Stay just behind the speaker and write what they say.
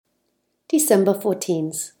December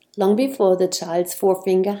 14th, long before the child's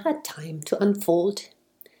forefinger had time to unfold.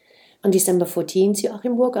 On December 14th,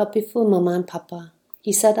 Joachim woke up before Mama and Papa.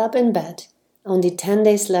 He sat up in bed. Only 10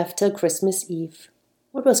 days left till Christmas Eve.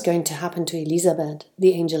 What was going to happen to Elisabeth,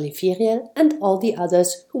 the angel Ephiriel, and all the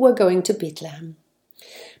others who were going to Bethlehem?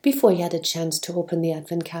 Before he had a chance to open the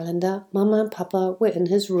Advent calendar, Mama and Papa were in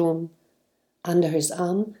his room. Under his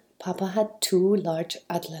arm, Papa had 2 large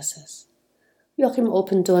atlases. Joachim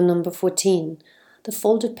opened door number 14. The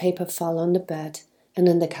folded paper fell on the bed, and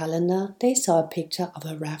in the calendar they saw a picture of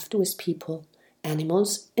a raft with people,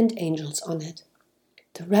 animals, and angels on it.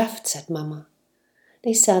 "The raft," said Mama.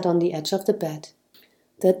 They sat on the edge of the bed.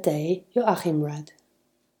 That day Joachim read.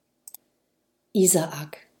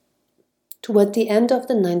 Isaac. Toward the end of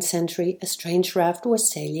the 9th century, a strange raft was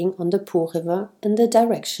sailing on the Po River in the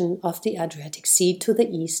direction of the Adriatic Sea to the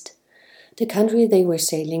east. The country they were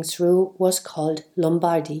sailing through was called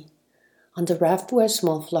Lombardy. On the raft were a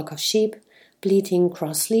small flock of sheep, bleating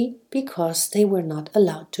crossly because they were not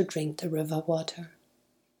allowed to drink the river water.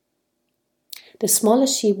 The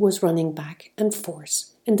smallest sheep was running back and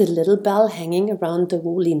forth, and the little bell hanging around the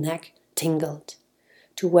woolly neck tingled.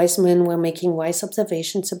 2 wise men were making wise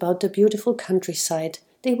observations about the beautiful countryside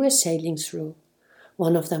they were sailing through.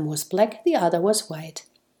 One of them was black, the other was white.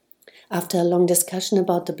 After a long discussion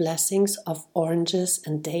about the blessings of oranges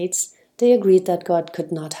and dates, they agreed that God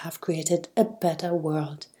could not have created a better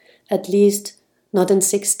world, at least not in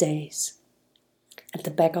 6 days. At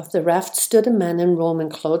the back of the raft stood a man in Roman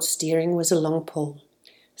clothes steering with a long pole.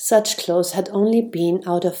 Such clothes had only been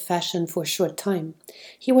out of fashion for a short time.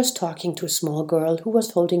 He was talking to a small girl who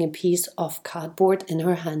was holding a piece of cardboard in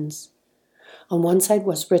her hands. On one side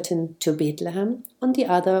was written, "To Bethlehem," on the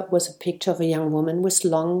other was a picture of a young woman with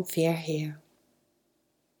long, fair hair.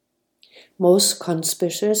 Most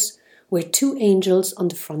conspicuous were 2 angels on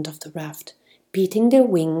the front of the raft, beating their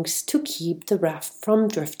wings to keep the raft from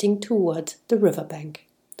drifting toward the riverbank.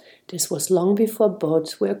 This was long before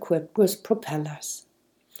boats were equipped with propellers.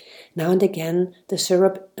 Now and again, the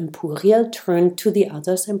cherub Empuriel turned to the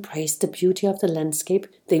others and praised the beauty of the landscape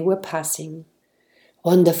they were passing.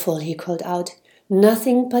 "Wonderful," he called out.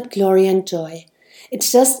 "Nothing but glory and joy.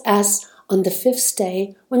 It's just as on the 5th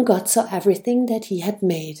day when God saw everything that he had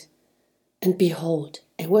made. And behold,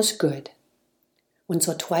 it was good." Once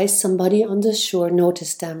or twice somebody on the shore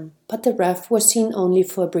noticed them, but the raft was seen only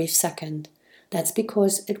for a brief second. That's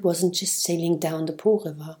because it wasn't just sailing down the Po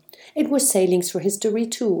River. It was sailing through history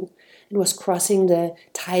too. It was crossing the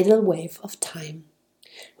tidal wave of time.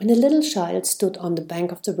 When the little child stood on the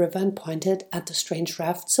bank of the river and pointed at the strange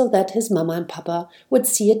raft so that his mama and papa would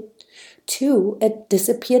see it too, it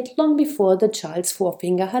disappeared long before the child's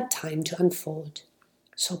forefinger had time to unfold.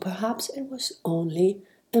 So perhaps it was only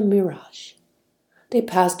a mirage. They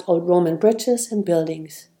passed old Roman bridges and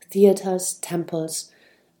buildings, theaters, temples,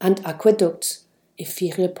 and aqueducts.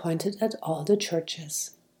 Ephiriel pointed at all the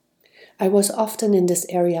churches. "I was often in this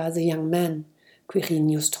area as a young man,"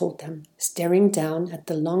 Quirinius told them, staring down at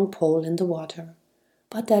the long pole in the water.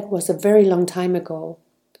 "But that was a very long time ago.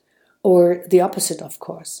 Or the opposite, of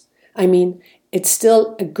course. I mean, it's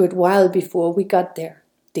still a good while before we got there,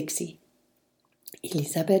 Dixie."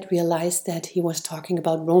 Elisabeth realized that he was talking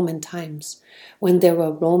about Roman times, when there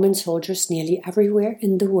were Roman soldiers nearly everywhere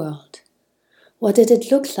in the world. "What did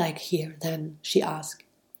it look like here, then?" she asked.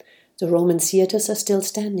 "The Roman theaters are still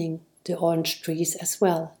standing, the orange trees as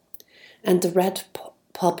well, and the red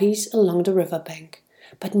poppies along the riverbank.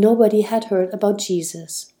 But nobody had heard about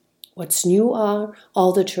Jesus. What's new are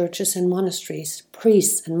all the churches and monasteries,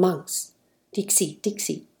 priests and monks. Dixie,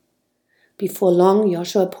 Dixie." Before long,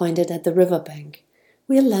 Joshua pointed at the riverbank.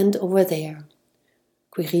 "We'll land over there."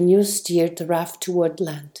 Quirinius steered the raft toward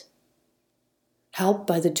land, helped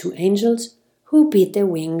by the 2 angels who beat their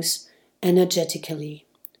wings energetically,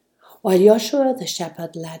 while Joshua the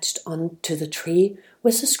shepherd latched on to the tree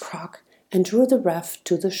with his crock and drew the raft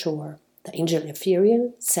to the shore. The angel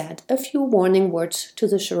Ephiriel said a few warning words to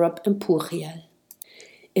the cherub Empuriel.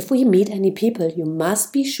 "If we meet any people, you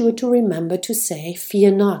must be sure to remember to say,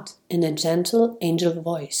 'Fear not,' in a gentle angel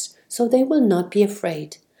voice, so they will not be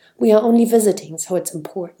afraid. We are only visiting, so it's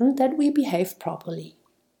important that we behave properly."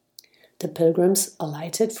 The pilgrims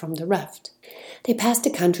alighted from the raft. They passed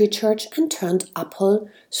the country church and turned uphill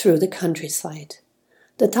through the countryside.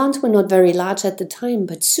 The towns were not very large at the time,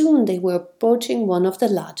 but soon they were approaching one of the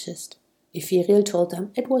largest. Ephiriel told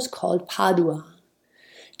them it was called Padua.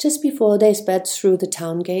 Just before they sped through the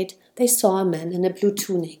town gate, they saw a man in a blue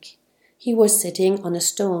tunic. He was sitting on a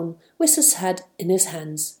stone with his head in his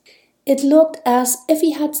hands. It looked as if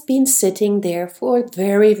he had been sitting there for a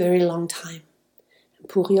very, very long time.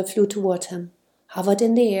 Puriel flew toward him, hovered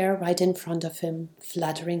in the air right in front of him,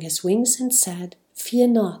 fluttering his wings, and said, "Fear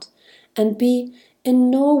not, and be in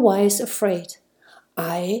no wise afraid.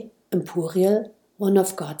 I am Puriel, one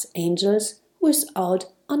of God's angels, who is out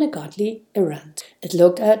on a godly errand." It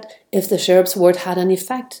looked as if the cherub's word had an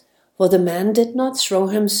effect, for the man did not throw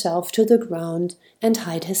himself to the ground and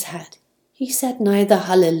hide his head. He said neither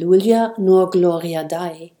Hallelujah nor Gloria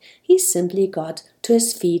Dei. He simply got to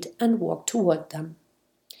his feet and walked toward them.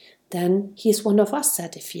 "Then he is one of us,"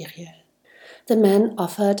 said Ephiriel. The man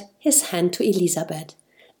offered his hand to Elisabeth.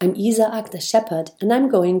 "I'm Isaac the shepherd, and I'm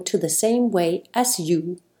going to the same way as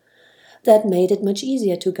you." That made it much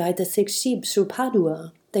easier to guide the 6 sheep through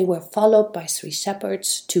Padua. They were followed by 3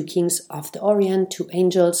 shepherds, 2 kings of the Orient, 2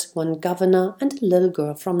 angels, 1 governor, and a little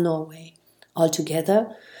girl from Norway.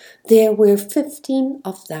 Altogether, there were 15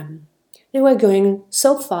 of them. They were going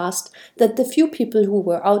so fast that the few people who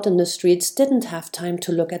were out on the streets didn't have time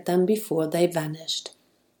to look at them before they vanished.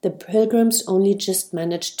 The pilgrims only just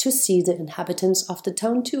managed to see the inhabitants of the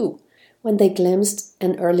town too. When they glimpsed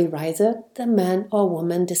an early riser, the man or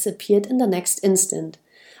woman disappeared in the next instant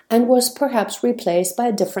and was perhaps replaced by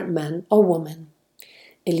a different man or woman.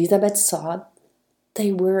 Elisabeth saw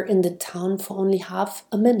they were in the town for only half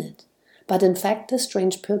a minute. But in fact, the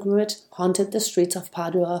strange pilgrimage haunted the streets of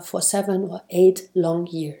Padua for 7 or 8 long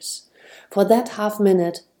years. For that half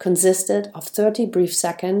minute consisted of 30 brief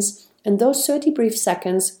seconds, and those 30 brief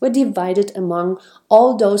seconds were divided among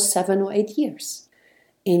all those 7 or 8 years.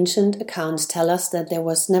 Ancient accounts tell us that there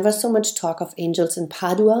was never so much talk of angels in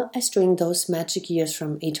Padua as during those magic years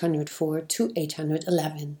from 804 to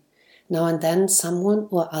 811. Now and then someone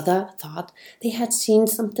or other thought they had seen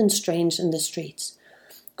something strange in the streets.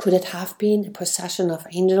 Could it have been a procession of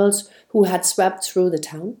angels who had swept through the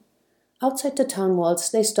town? Outside the town walls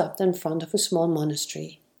they stopped in front of a small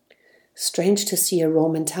monastery. "Strange to see a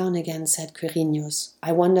Roman town again," said Quirinius.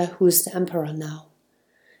 "I wonder who's the emperor now."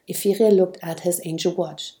 Ephiriel looked at his ancient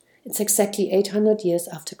watch. "It's exactly 800 years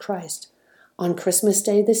after Christ. On Christmas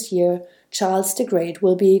Day this year, Charles the Great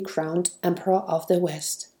will be crowned Emperor of the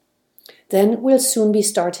West. Then we'll soon be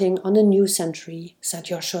starting on a new century," said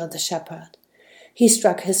Joshua the shepherd. He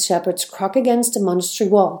struck his shepherd's crook against the monastery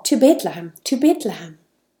wall. "To Bethlehem! To Bethlehem!"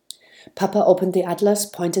 Papa opened the atlas,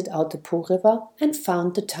 pointed out the Po River, and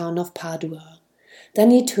found the town of Padua.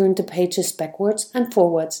 Then he turned the pages backwards and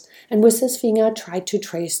forwards, and with his finger tried to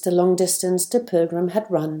trace the long distance the pilgrim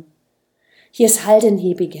had run. "Here's Halden,"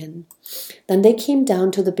 he began. Then they came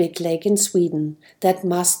down to the big lake in Sweden. That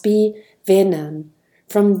must be Vänern.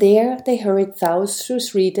 From there they hurried south through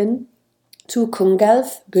Sweden to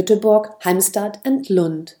Kungälv, Göteborg, Halmstad, and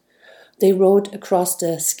Lund. They rode across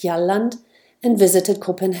the Skjalland and visited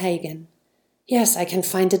Copenhagen. "Yes, I can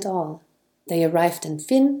find it all." They arrived in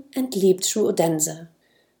Finn and leaped through Odense.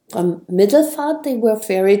 From Middelfart they were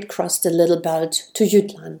ferried across the Little Belt to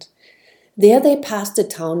Jutland. There they passed the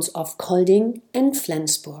towns of Kolding and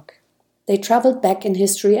Flensburg. "They travelled back in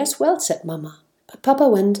history as well," said Mama. But Papa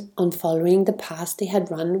went on following the path they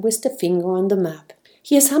had run with the finger on the map.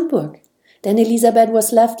 "Here's Hamburg." Then Elisabeth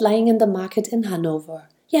was left lying in the market in Hanover.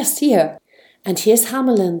 "Yes, here. And here's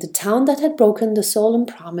Hamelin, the town that had broken the solemn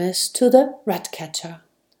promise to the rat-catcher."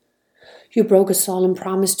 "You broke a solemn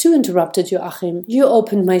promise too," interrupted Joachim. "You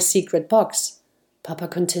opened my secret box." Papa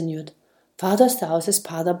continued. "Father's house is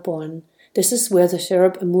Paderborn. This is where the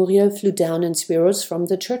cherub Muriel flew down in spirals from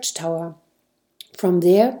the church tower. From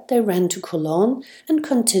there they ran to Cologne and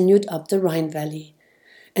continued up the Rhine Valley.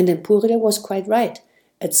 And Puriel was quite right.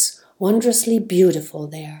 It's wondrously beautiful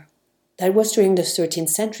there." "That was during the 13th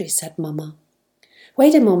century," said Mama.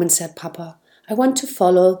 "Wait a moment," said Papa. "I want to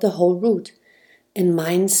follow the whole route. In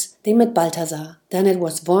Mainz, they met Balthasar. Then it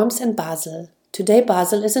was Worms and Basel. Today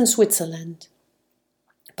Basel is in Switzerland."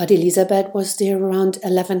 "But Elisabeth was there around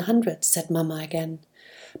 1100, said Mama again.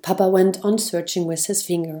 Papa went on searching with his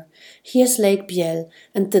finger. "Here's Lake Biel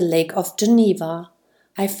and the Lake of Geneva.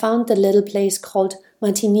 I found the little place called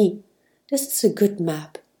Martigny. This is a good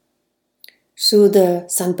map." "Through the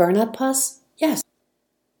St. Bernard Pass?" "Yes.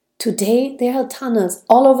 Today there are tunnels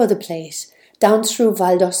all over the place, down through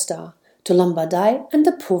Val d'Aosta to Lombardy and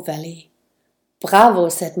the Po Valley." "Bravo,"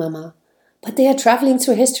 said Mama. "But they are traveling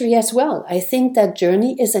through history as well. I think that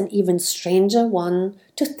journey is an even stranger one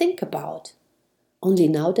to think about." Only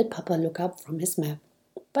now did Papa look up from his map.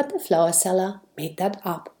 But the flower seller made that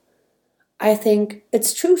up. "I think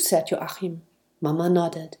it's true," said Joachim. Mama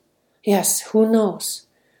nodded. "Yes, who knows?"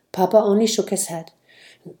 Papa only shook his head.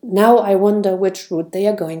 "Now I wonder which route they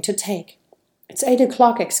are going to take." "It's 8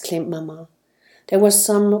 o'clock, exclaimed Mama. There was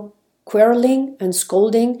some quarreling and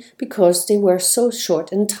scolding because they were so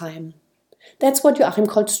short in time. That's what Joachim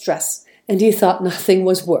called stress, and he thought nothing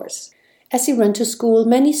was worse. As he ran to school,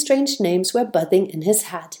 many strange names were buzzing in his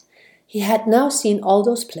head. He had now seen all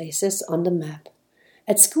those places on the map.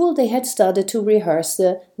 At school they had started to rehearse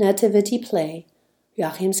the nativity play.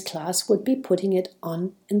 Joachim's class would be putting it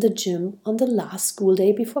on in the gym on the last school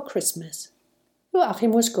day before Christmas.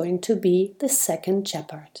 Joachim was going to be the second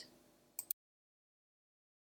shepherd.